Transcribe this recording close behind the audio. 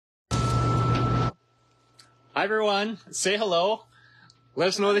Hi, everyone. Say hello. Let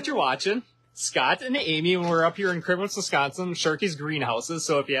us know that you're watching. Scott and Amy, and we're up here in Cribwitz, Wisconsin, Sharky's Greenhouses.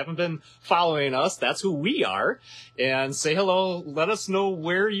 So if you haven't been following us, that's who we are. And say hello. Let us know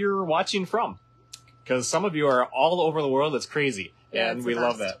where you're watching from, because some of you are all over the world. It's crazy. Yeah, and we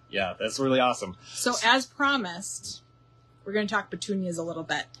love that. Yeah, that's really awesome. So as promised, we're going to talk petunias a little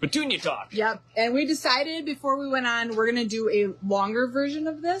bit. Petunia talk. Yep. And we decided before we went on, we're going to do a longer version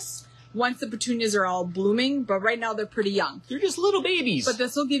of this once the petunias are all blooming. But right now they're pretty young. They're just little babies. But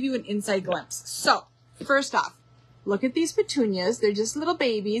this will give you an inside glimpse. So first off, look at these petunias. They're just little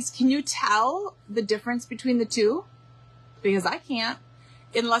babies. Can you tell the difference between the two? Because I can't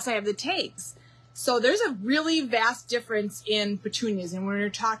unless I have the tags. So there's a really vast difference in petunias. And when we're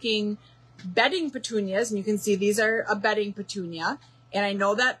talking bedding petunias, and you can see these are a bedding petunia. And I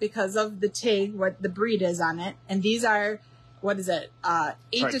know that because of the tag, what the breed is on it. And these are, what is it,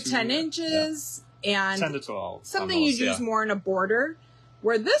 8 to 10 inches. Yeah. And 10 to 12. Something almost, you'd use more in a border.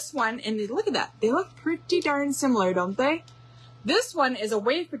 Where this one, and look at that, they look pretty darn similar, don't they? This one is a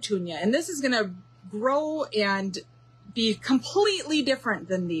wave petunia, and this is going to grow and be completely different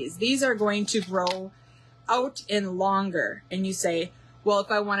than these. These are going to grow out and longer. And you say, well, if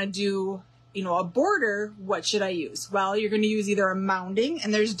I want to do, a border, what should I use? Well, you're going to use either a mounding,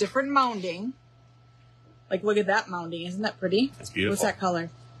 and there's different mounding. Like, look at that mounding. Isn't that pretty? That's beautiful. What's that color?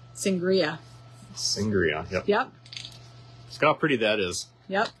 Sangria. Sangria, yep. Yep. Look how pretty that is.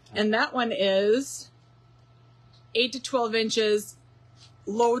 Yep. And that one is 8 to 12 inches,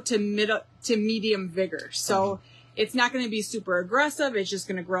 low to medium vigor. So it's not going to be super aggressive. It's just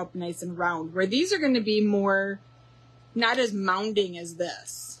going to grow up nice and round. Where these are going to be more, not as mounding as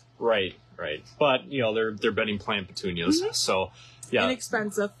this. Right. But, they're bedding plant petunias. Mm-hmm. So, yeah.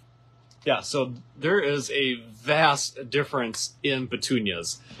 Inexpensive. Yeah, so there is a vast difference in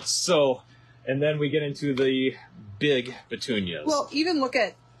petunias. So, and then we get into the big petunias. Well, even look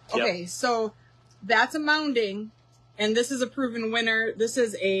at, okay, so that's a mounding, and this is a proven winner. This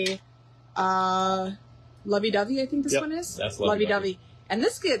is a lovey-dovey, I think this one is. That's lovey-dovey. And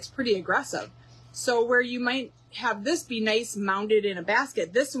this gets pretty aggressive. So where you might have this be nice mounded in a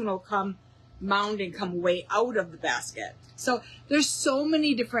basket, this one will come mound and come way out of the basket. So there's so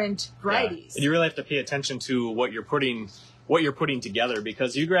many different varieties. Yeah. And you really have to pay attention to what you're putting together,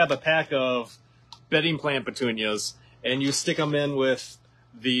 because you grab a pack of bedding plant petunias and you stick them in with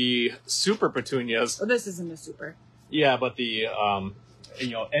the super petunias. Oh, this isn't a super. Yeah, but the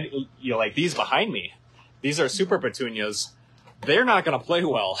like these behind me, these are super petunias. They're not going to play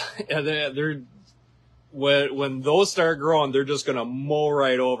well. They're when those start growing, they're just going to mow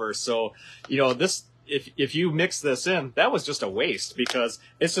right over. So, this, if you mix this in, that was just a waste, because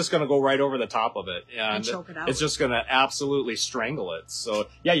it's just going to go right over the top of it. And choke it out. It's just going to absolutely strangle it. So,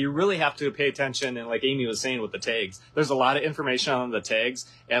 yeah, you really have to pay attention. And like Amy was saying with the tags, there's a lot of information on the tags,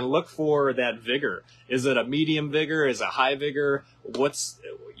 and look for that vigor. Is it a medium vigor? Is it a high vigor? What's,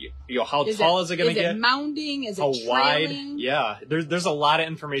 how tall is it going to get? Is it mounding? Is it how wide? trailing? Yeah, there's a lot of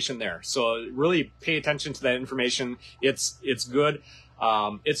information there. So really pay attention to that information. It's good.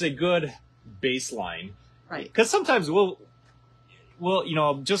 It's a good baseline. Right. Because sometimes we'll,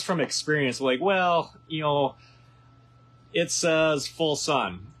 just from experience, we're like, well, it says full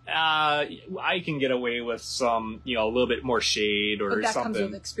sun. I can get away with some, a little bit more shade or but that something.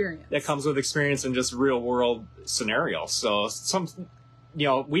 Comes with experience. That comes with experience and just real world scenarios. So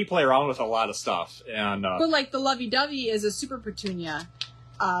we play around with a lot of stuff. And but like the lovey-dovey is a super petunia.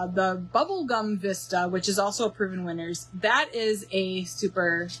 The bubblegum vista, which is also a proven winners, that is a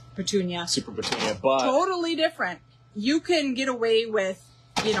super petunia. Super petunia, but totally different. You can get away with,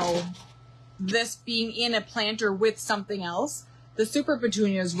 this being in a planter with something else. The super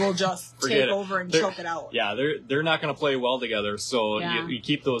petunias will just take over and choke it out. Yeah, they're not going to play well together. So you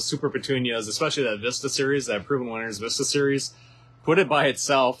keep those super petunias, especially that Vista series, that Proven Winners Vista series, put it by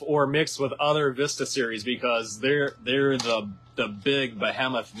itself or mix with other Vista series, because they're the big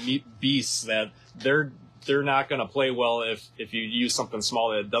behemoth beasts that they're not going to play well if you use something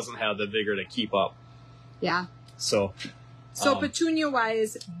small that doesn't have the vigor to keep up. Yeah. So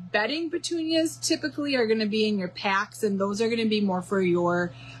petunia-wise, bedding petunias typically are going to be in your packs, and those are going to be more for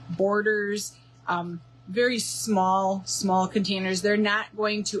your borders, very small containers. They're not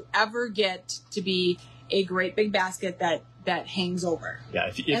going to ever get to be a great big basket that hangs over. Yeah,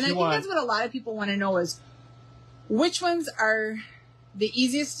 if and I think that's what a lot of people want to know is which ones are the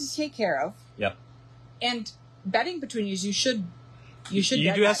easiest to take care of. Yep. And bedding petunias, you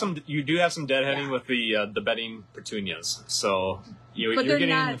do have some deadheading with the bedding petunias. So you're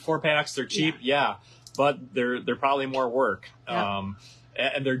getting 4 packs. They're cheap, but they're probably more work. Yeah.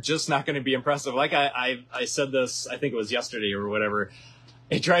 and they're just not going to be impressive. Like I said this, I think it was yesterday or whatever.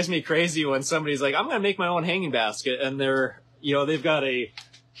 It drives me crazy when somebody's like, I'm going to make my own hanging basket, and they've got a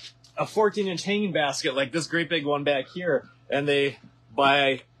 14-inch hanging basket like this great big one back here, and they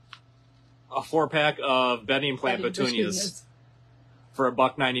buy a 4-pack of bedding plant petunias for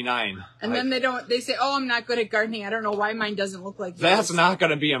 $1.99. And then they say, oh, I'm not good at gardening. I don't know why mine doesn't look like that's yours. not going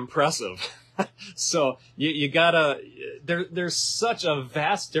to be impressive. So you gotta, there's such a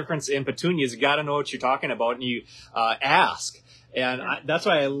vast difference in petunias. You gotta know what you're talking about, and you ask. And that's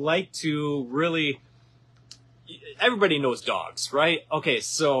why I like to really, everybody knows dogs, right? Okay,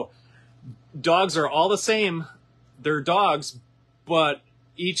 so dogs are all the same. They're dogs, but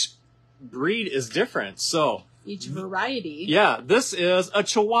each breed is different. So each variety. Yeah, this is a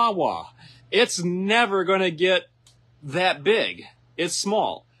Chihuahua. It's never going to get that big. It's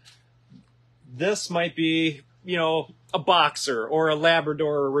small. This might be, a boxer or a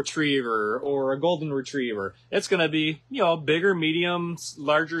Labrador retriever or a golden retriever. It's going to be, bigger, medium,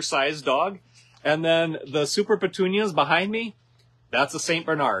 larger sized dog. And then the super petunias behind me, that's a St.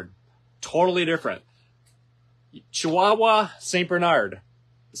 Bernard. Totally different. Chihuahua, St. Bernard.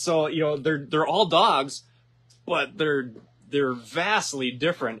 So, they're all dogs, but they're vastly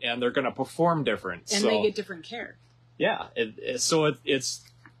different, and they're going to perform different. And they get different care. Yeah.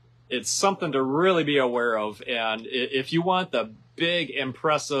 It's something to really be aware of. And if you want the big,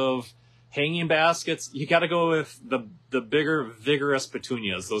 impressive hanging baskets, you got to go with the bigger, vigorous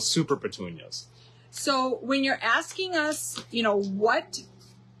petunias, those super petunias. So when you're asking us, what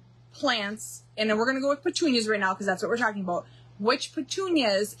plants, and then we're going to go with petunias right now because that's what we're talking about. Which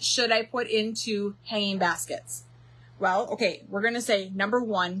petunias should I put into hanging baskets? Well, okay, we're going to say number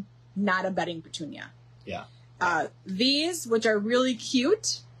 1, not a bedding petunia. Yeah. These, which are really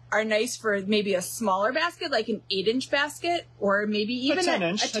cute, are nice for maybe a smaller basket, like an 8-inch basket, or maybe even a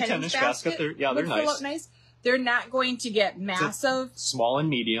 10-inch basket. They're nice. They're not going to get massive. Small and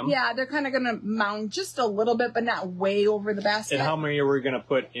medium. Yeah, they're kind of going to mound just a little bit, but not way over the basket. And how many are we going to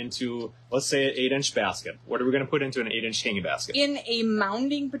put into, let's say, an 8-inch basket? What are we going to put into an 8-inch hanging basket? In a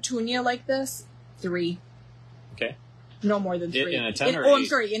mounding petunia like this, 3. Okay. No more than 3. In a 10 or 8? Oh, I'm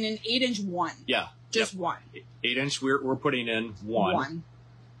sorry, in an 8-inch 1. Yeah. Just 1. 8-inch, we're putting in 1. 1.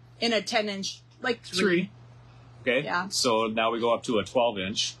 In a 10-inch, like 3. Okay. Yeah. So now we go up to a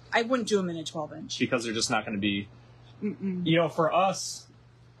 12-inch. I wouldn't do them in a 12-inch. Because they're just not going to be... Mm-mm. For us...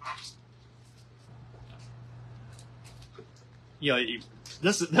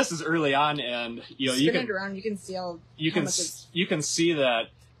 This is early on, and spin it around. You can see you can see that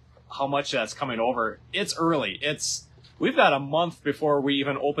how much that's coming over. It's early. We've got a month before we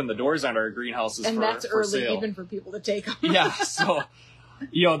even open the doors on our greenhouses, and that's for early sale. Even for people to take them. Yeah. So,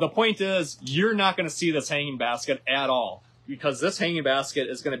 the point is, you're not going to see this hanging basket at all because this hanging basket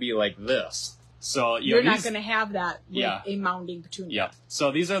is going to be like this. So you're not going to have that with a mounding petunia. Yeah.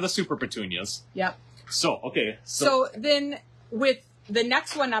 So these are the super petunias. Yep. So okay. So then with the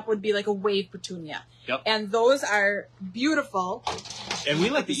next one up would be like a wave petunia. Yep. And those are beautiful. And we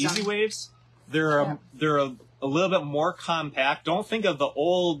like the easy waves. They're a little bit more compact. Don't think of the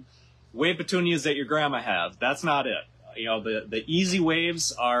old wave petunias that your grandma had. That's not it. The easy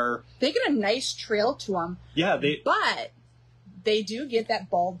waves are... They get a nice trail to them. Yeah, but they do get that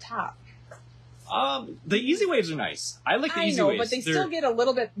bald top. The easy waves are nice. I like the easy waves. But they still get a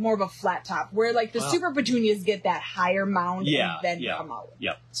little bit more of a flat top, where like the super petunias get that higher mound and then come out.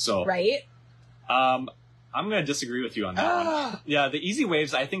 Yep. So right. I'm going to disagree with you on that one. Yeah, the easy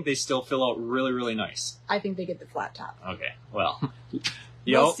waves, I think they still fill out really, really nice. I think they get the flat top. Okay. Well,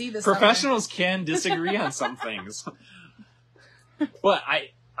 we'll see this professionals can disagree on some things. But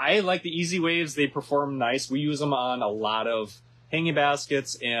I like the easy waves. They perform nice. We use them on a lot of hanging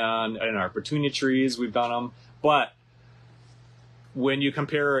baskets and in our petunia trees. We've done them. But when you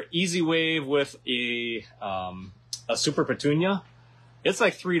compare easy wave with a super petunia, it's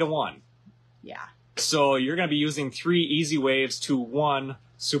like 3 to 1. Yeah. So you're going to be using 3 easy waves to 1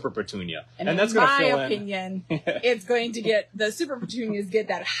 super petunia. And that's going to fill in. In my opinion, it's going to get, the super petunias get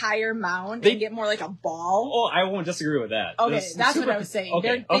that higher mound and get more like a ball. Oh, I won't disagree with that. Okay, that's what I was saying.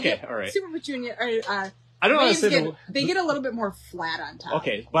 Okay, all right. Super petunia, I don't want to say they get a little bit more flat on top.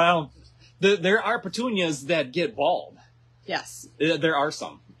 Okay, but there are petunias that get bald. Yes. There are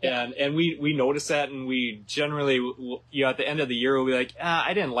some. Yeah. And we notice that, and we generally, at the end of the year, we'll be like,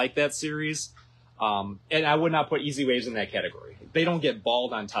 I didn't like that series. And I would not put easy waves in that category. They don't get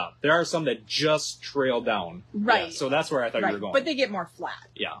bald on top. There are some that just trail down. Right. Yeah, so that's where I thought you were going. But they get more flat.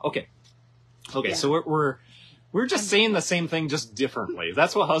 Yeah. Okay. Yeah. So we're just saying the same thing, just differently.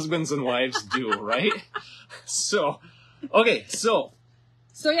 That's what husbands and wives do, right? So, okay. So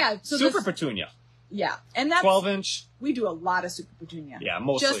So yeah, Super Petunia. Yeah, and that's 12-inch. We do a lot of Super Petunia. Yeah,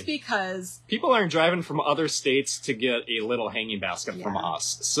 mostly. Just because people aren't driving from other states to get a little hanging basket from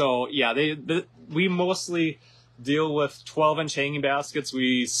us. So yeah, we mostly deal with 12-inch hanging baskets.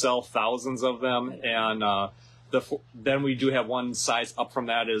 We sell thousands of them, and then we do have one size up from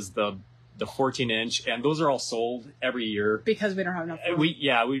that is the 14-inch, and those are all sold every year because we don't have enough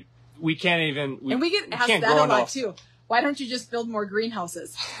room. We can't even. And we get asked that a lot too. Why don't you just build more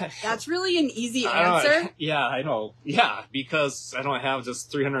greenhouses? That's really an easy answer. Yeah, I know. Yeah, because I don't have just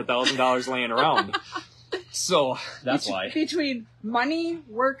 $300,000 laying around. So that's why. Between money,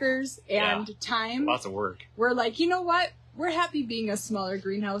 workers, and time. Lots of work. We're like, you know what? We're happy being a smaller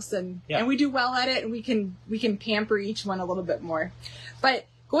greenhouse, and we do well at it, and we can pamper each one a little bit more. But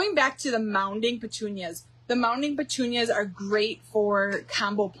going back to the mounding petunias, the mounding petunias are great for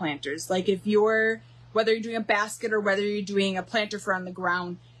combo planters. Like whether you're doing a basket or whether you're doing a planter for on the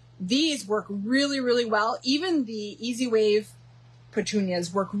ground, these work really, really well. Even the Easy Wave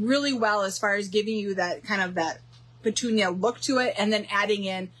petunias work really well as far as giving you that kind of that petunia look to it, and then adding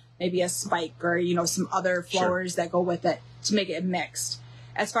in maybe a spike or, some other flowers that go with it to make it mixed.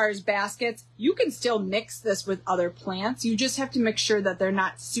 As far as baskets, you can still mix this with other plants. You just have to make sure that they're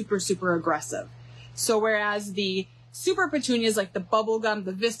not super, super aggressive. So whereas the super petunias, like the bubblegum,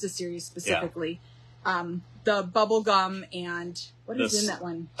 the Vista series specifically, the bubblegum and what is in that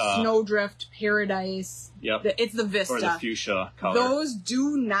one? Snowdrift, Paradise. Yep. It's the Vista. Or the fuchsia color. Those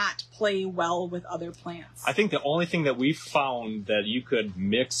do not play well with other plants. I think the only thing that we've found that you could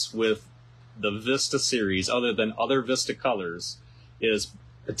mix with the Vista series, other than other Vista colors, is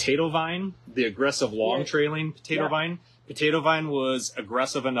potato vine, the aggressive long trailing potato vine. Potato vine was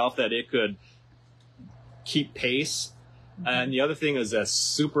aggressive enough that it could keep pace. Mm-hmm. And the other thing is that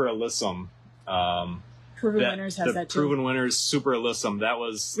Super Alyssum. Proven Winners has that too. Proven Winners, Super Alyssum. That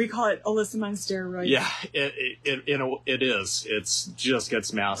was. We call it Alyssum on steroids. Yeah, it is. It just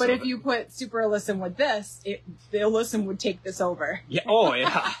gets massive. But if you put Super Alyssum with this, the Alyssum would take this over. Yeah. Oh,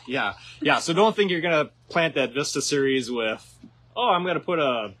 yeah. Yeah. So don't think you're gonna plant that Vista series with. Oh, I'm gonna put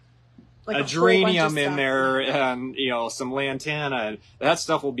a geranium in there and some lantana, and that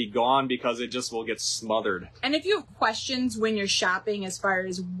stuff will be gone because it just will get smothered. And if you have questions when you're shopping as far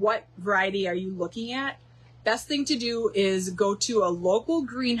as what variety are you looking at, best thing to do is go to a local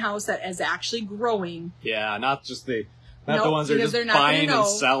greenhouse that is actually growing. Yeah, not the ones that are just buying and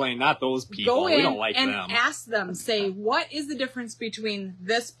selling. Not those people. Go in we don't like and them. Ask them. Say, what is the difference between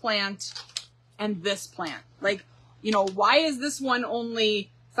this plant and this plant? Like, why is this one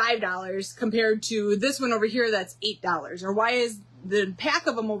only $5 compared to this one over here that's $8? Or why is the pack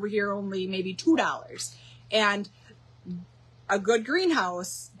of them over here only maybe $2? And a good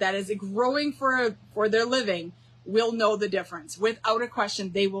greenhouse that is growing for their living will know the difference. Without a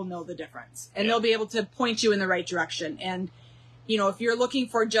question, they will know the difference. And they'll be able to point you in the right direction. And, if you're looking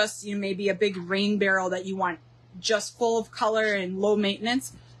for just maybe a big rain barrel that you want just full of color and low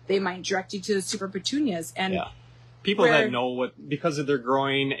maintenance, they might direct you to the Super Petunias. And people that know because of their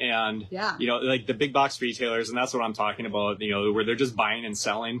growing and, like the big box retailers, and that's what I'm talking about, where they're just buying and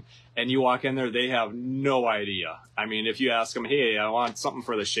selling, and you walk in there, they have no idea. I mean, if you ask them, hey, I want something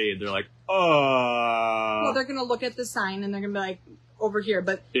for the shade, they're like, Well, they're going to look at the sign and they're going to be like, over here,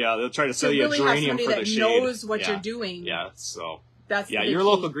 but. Yeah, they'll try to sell you a geranium for the shade. That knows what you're doing. Yeah, so. That's your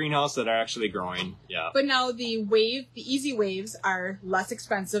local greenhouse that are actually growing. Yeah. But now the Easy Waves are less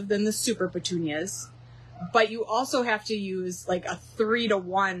expensive than the Super Petunias. But you also have to use like a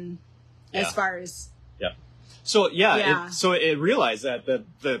 3-to-1 as far as. Yeah. So it realized that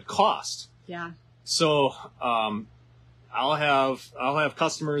the cost. Yeah. So I'll have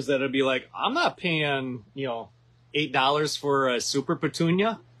customers that'll be like, I'm not paying $8 for a Super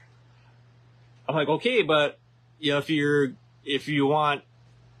Petunia. I'm like, okay, but if you want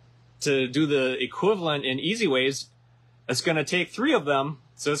to do the equivalent in Easy Waves, it's going to take 3 of them.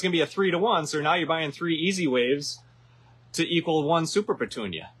 So it's going to be a 3-to-1. So now you're buying 3 Easy Waves to equal 1 Super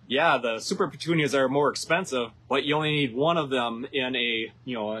Petunia. Yeah, the Super Petunias are more expensive, but you only need 1 of them in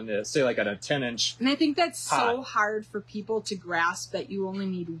say like a 10-inch. And I think that's pot. So hard for people to grasp that you only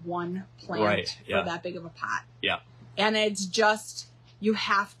need 1 plant for that big of a pot. Yeah. And it's just, you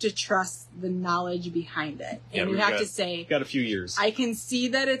have to trust the knowledge behind it. And you have to say, got a few years. I can see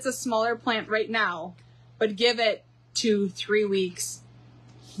that it's a smaller plant right now, but give it 2-3 weeks,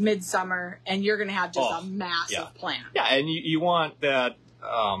 midsummer, and you're going to have just a massive plant. Yeah, and you want that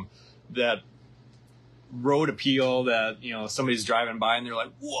that road appeal that somebody's driving by and they're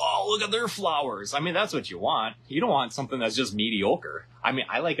like, whoa, look at their flowers. I mean, that's what you want. You don't want something that's just mediocre. I mean,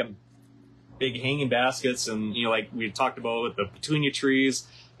 I like them big hanging baskets, and like we talked about with the petunia trees,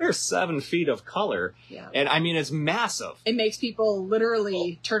 there's 7 feet of color. Yeah. And I mean, it's massive. It makes people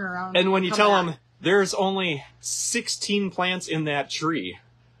literally turn around. And when you tell them there's only 16 plants in that tree,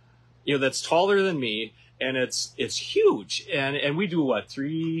 that's taller than me, and it's huge. And we do what,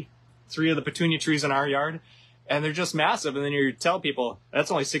 three of the petunia trees in our yard, and they're just massive. And then you tell people that's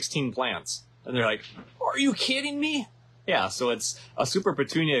only 16 plants, and they're like, "Are you kidding me?" Yeah. So it's a super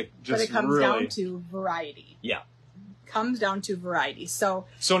petunia. Just but it comes down to variety. Yeah. Comes down to variety. So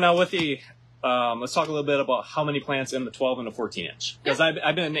now with the let's talk a little bit about how many plants in the 12 and the 14 inch, because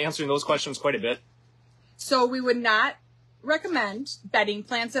I've been answering those questions quite a bit. So we would not recommend bedding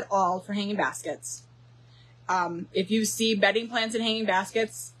plants at all for hanging baskets. If you see bedding plants and hanging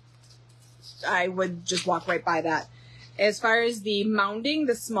baskets, I would just walk right by that. As far as the mounding,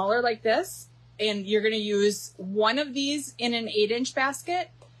 the smaller like this, and you're going to use 1 of these in an 8-inch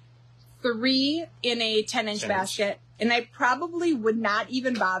basket, 3 in a 10-inch basket, and I probably would not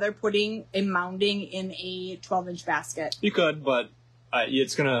even bother putting a mounding in a 12-inch basket. You could, but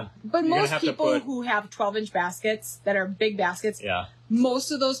it's gonna. But most people who have 12-inch baskets that are big baskets,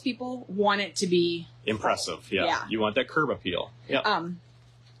 most of those people want it to be impressive. Yeah. You want that curb appeal. Yeah.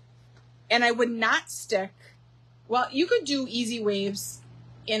 And I would not stick. Well, you could do easy waves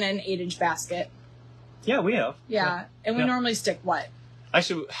in an 8-inch basket. Yeah, we have. Yeah, and we normally stick what?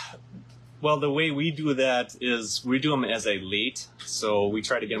 Well, the way we do that is we do them as a late, so we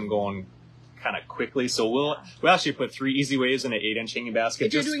try to get them going kind of quickly. So we'll actually put 3 easy waves in an 8-inch hanging basket.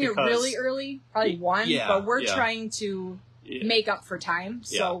 If you're doing it really early, probably 1. But we're trying to make up for time,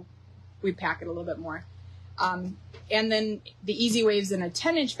 so we pack it a little bit more. And then the easy waves in a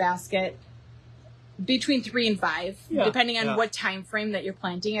 10-inch basket, between 3 and 5, depending on what time frame that you're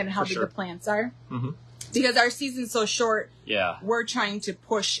planting and how big the plants are. Mm-hmm. Because our season's so short, we're trying to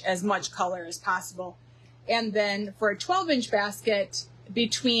push as much color as possible. And then for a 12-inch basket,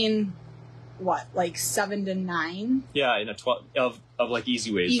 between like 7 to 9. Yeah, in a 12 of like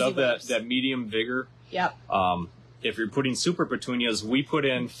easy waves that medium vigor. Yep. If you're putting super petunias, we put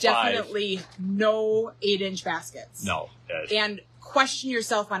in 5. Definitely no 8-inch baskets. No. And question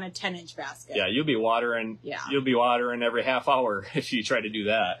yourself on a 10-inch basket. Yeah, you'll be watering. Yeah. You'll be watering every half hour if you try to do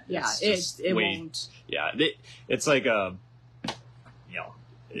that. Yeah, it won't. Yeah, it's like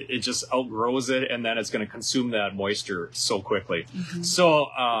it just outgrows it, and then it's going to consume that moisture so quickly. Mm-hmm. So,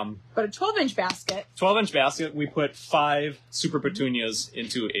 but a 12-inch basket. 12-inch basket, we put 5 super petunias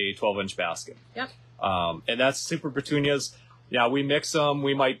into a 12-inch basket. Yep. And that's super petunias. Yeah, we mix them.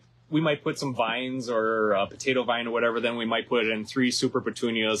 We might put some vines or a potato vine or whatever. Then we might put in 3 super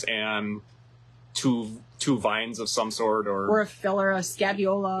petunias and two vines of some sort, or a filler, a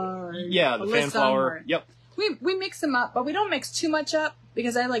scabiola, or the fanflower. Yep. We mix them up, but we don't mix too much up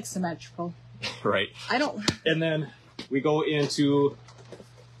because I like symmetrical. Right. I don't. And then we go into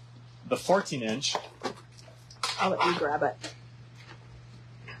the 14-inch. I'll let you grab it.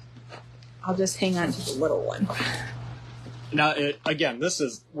 I'll just hang on to the little one. Now,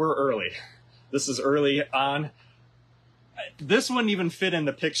 we're early. This is early on. This wouldn't even fit in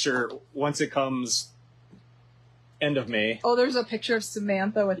the picture once it comes end of May. Oh, there's a picture of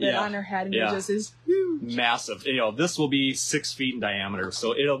Samantha with it on her head, and it just is huge. Massive. This will be 6 feet in diameter,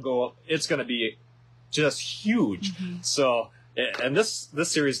 so it's going to be just huge. Mm-hmm. So, and this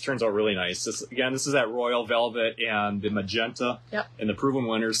series turns out really nice. This is that Royal Velvet and the Magenta in the Proven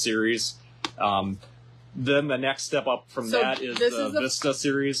Winners series. Then the next step up from that is the Vista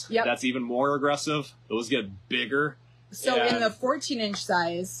series. Yep. That's even more aggressive. Those get bigger. So in the 14-inch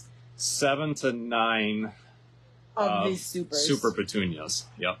size, 7 to 9 of these super petunias.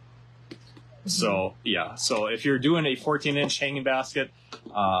 Yep. Mm-hmm. So if you're doing a 14-inch hanging basket,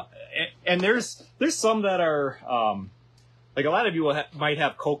 and there's some that are like a lot of you might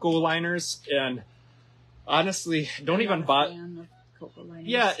have cocoa liners, and honestly, don't even bother.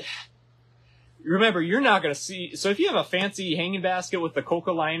 Yeah. Remember, you're not going to see... So if you have a fancy hanging basket with the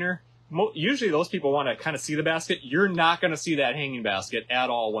coca liner, usually those people want to kind of see the basket. You're not going to see that hanging basket at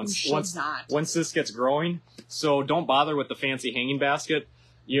all once this gets growing. So don't bother with the fancy hanging basket.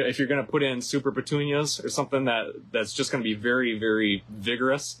 If you're going to put in super petunias or something that's just going to be very, very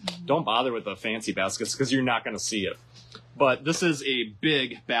vigorous, don't bother with the fancy baskets because you're not going to see it. But this is a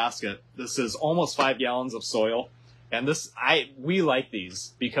big basket. This is almost 5 gallons of soil. And we like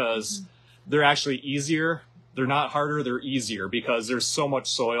these because... They're actually easier. They're not harder. They're easier because there's so much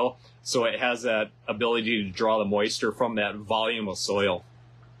soil. So it has that ability to draw the moisture from that volume of soil.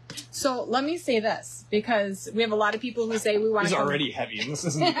 So let me say this, because we have a lot of people who say we want to... These are already heavy, and this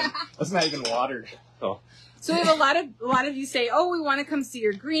isn't even, that's not even watered. So we have a lot of you say, "Oh, we want to come see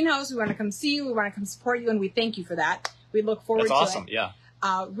your greenhouse. We want to come see you. We want to come support you," and we thank you for that. We look forward to it. That's awesome. Yeah.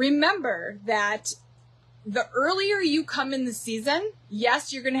 Remember that the earlier you come in the season,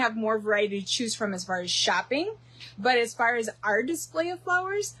 yes, you're going to have more variety to choose from as far as shopping. But as far as our display of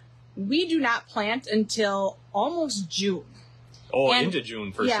flowers, we do not plant until almost June. Oh, into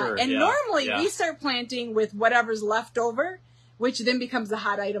June for sure. And normally we start planting with whatever's left over, which then becomes a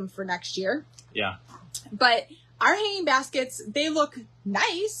hot item for next year. Yeah. But our hanging baskets, they look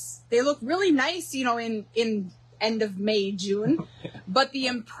nice. They look really nice, you know, in end of May, June. But the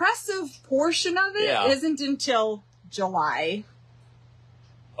impressive portion of it isn't until July.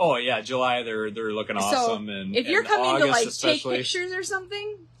 Oh yeah, July they're looking awesome. And if you're coming August to like especially, take pictures or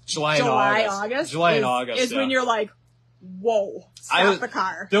something, July and August is when you're like, whoa, stop the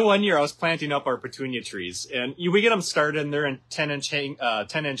car. The one year I was planting up our petunia trees, and we get them started, and they're in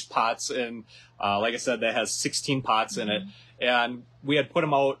 10-inch pots, and like I said, that has 16 pots in it, and we had put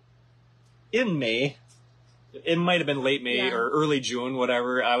them out in May. It might have been late May or early June,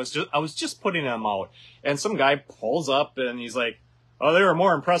 whatever. I was just putting them out, and some guy pulls up and he's like, "Oh, they were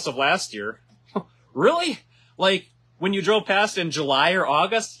more impressive last year." Really? Like when you drove past in July or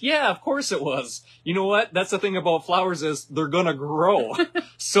August? Yeah, of course it was. You know what? That's the thing about flowers is they're gonna grow.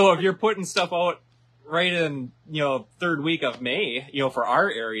 So if you're putting stuff out right in, third week of May, for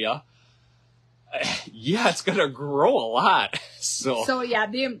our area, yeah, it's gonna grow a lot. So yeah,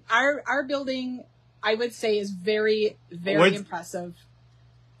 our building, I would say, is very, very impressive.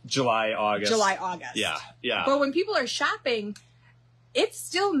 July, August. Yeah. But when people are shopping, it's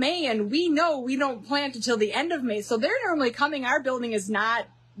still May, and we know we don't plant until the end of May. So they're normally coming. Our building is not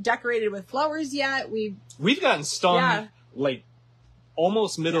decorated with flowers yet. We've gotten stung like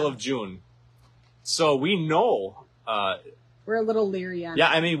almost middle of June. So we know. We're a little leery on it. Yeah,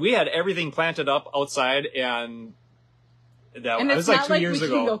 I mean, we had everything planted up outside, and it was like 2 years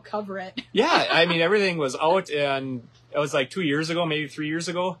ago. Can go cover it. Yeah, I mean, everything was out, and it was like 2 years ago, maybe 3 years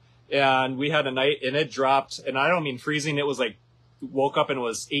ago, and we had a night, and it dropped, and I don't mean freezing, it was like, woke up and it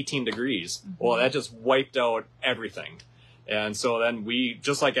was 18 degrees. Mm-hmm. Well, that just wiped out everything. And so then we,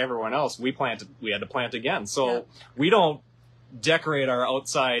 just like everyone else, we had to plant again. So we don't decorate our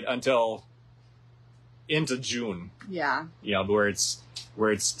outside until into June. Yeah. Where it's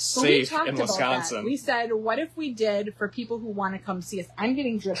safe in Wisconsin. We said, what if we did for people who want to come see us? I'm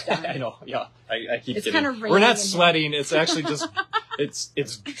getting dripped on. I know. Yeah. I keep it's getting. Kind of we're not sweating. It's actually just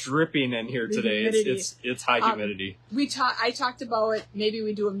it's dripping in here today. It's high humidity. I talked about maybe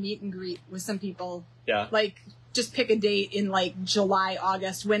we do a meet and greet with some people. Yeah. Like just pick a date in like July,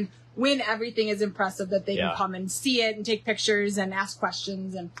 August when everything is impressive that they can come and see it and take pictures and ask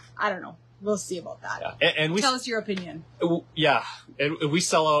questions, and I don't know. We'll see about that. Yeah. And tell us your opinion. Yeah, and we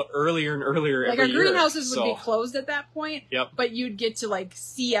sell out earlier and earlier every year. Like our greenhouses would be closed at that point. Yep. But you'd get to like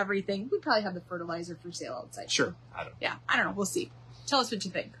see everything. We'd probably have the fertilizer for sale outside. Sure. I don't know. We'll see. Tell us what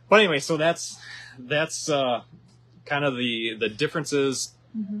you think. But anyway, so that's kind of the differences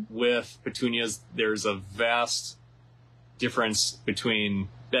with petunias. There's a vast difference between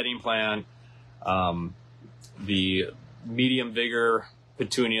bedding plant, the medium-vigor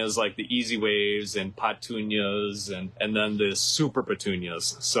petunias like the Easy Waves and Petunias, and then the super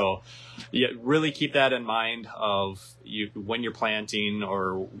petunias. So really keep that in mind when you're planting,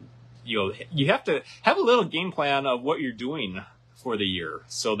 or you have to have a little game plan of what you're doing for the year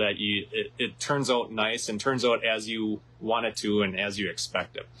so that it turns out nice and turns out as you want it to and as you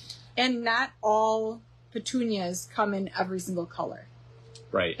expect it. And not all petunias come in every single color.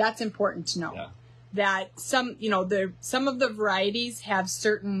 Right. That's important to know. Yeah. That some of the varieties have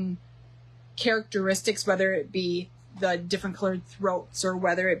certain characteristics, whether it be the different colored throats or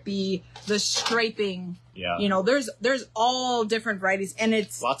whether it be the striping. Yeah. There's all different varieties, and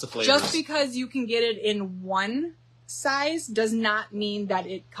it's lots of flavors. Just because you can get it in one size does not mean that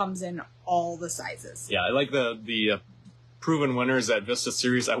it comes in all the sizes. Yeah, I like the proven winners at Vista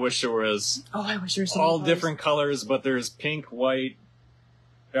Series. I wish there was. Oh, I wish there was all different colors, but there's pink, white.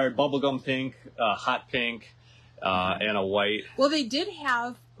 Bubblegum pink, hot pink, and a white. Well, they did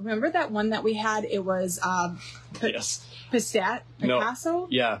have. Remember that one that we had? It was yes, Picasso. No.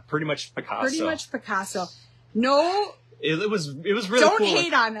 Yeah, pretty much Picasso. No, it was really. Don't cool.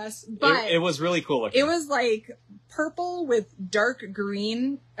 hate on us, but it was really cool looking. It was like purple with dark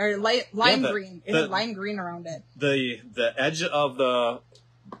green or lime green. It had lime green around it. The edge of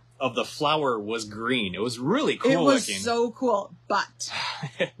the flower was green. It was really cool looking. It was so cool. But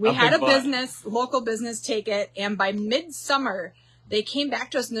we had a local business take it, and by midsummer, they came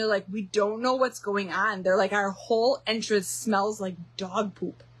back to us and they're like, we don't know what's going on. They're like, our whole entrance smells like dog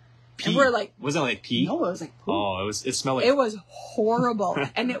poop. pee. And we're like, wasn't it like pee? No, it was like poop. Oh, it smelled like. It was horrible.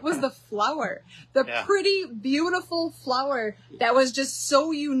 And it was the flower. The pretty, beautiful flower that was just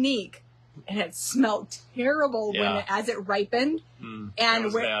so unique. And it smelled terrible as it ripened.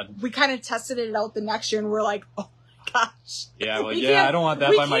 And we kind of tested it out the next year and we're like, oh my gosh. Yeah, well, I don't want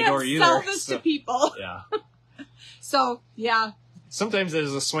that by my door either. We can't sell this to people. Yeah. So, yeah. Sometimes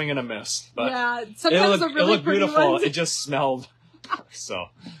there's a swing and a miss. But sometimes it looked beautiful. It just smelled. So.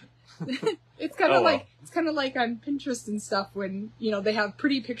 It's kind of like on Pinterest and stuff when, you know, they have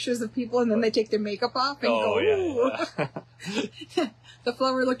pretty pictures of people and then they take their makeup off and go, ooh. Yeah. The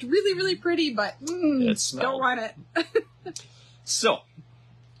flower looked really, really pretty, but it smelled. Don't want it. So.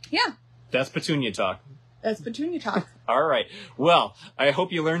 Yeah. That's Petunia talk. That's Petunia talk. All right. Well, I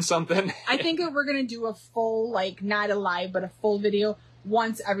hope you learned something. I think that we're going to do a full, like, not a live, but a full video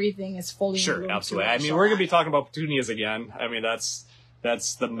once everything is fully Sure, absolutely. I mean, we're going to be talking about petunias again. I mean, that's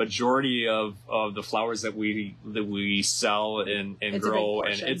the majority of the flowers that we sell and grow,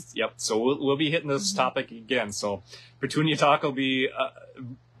 and it's so we'll be hitting this topic again. So Petunia talk will be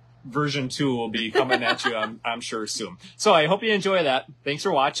version 2 will be coming at you, I'm sure soon. So I hope you enjoy that. Thanks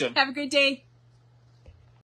for watching. Have a great day.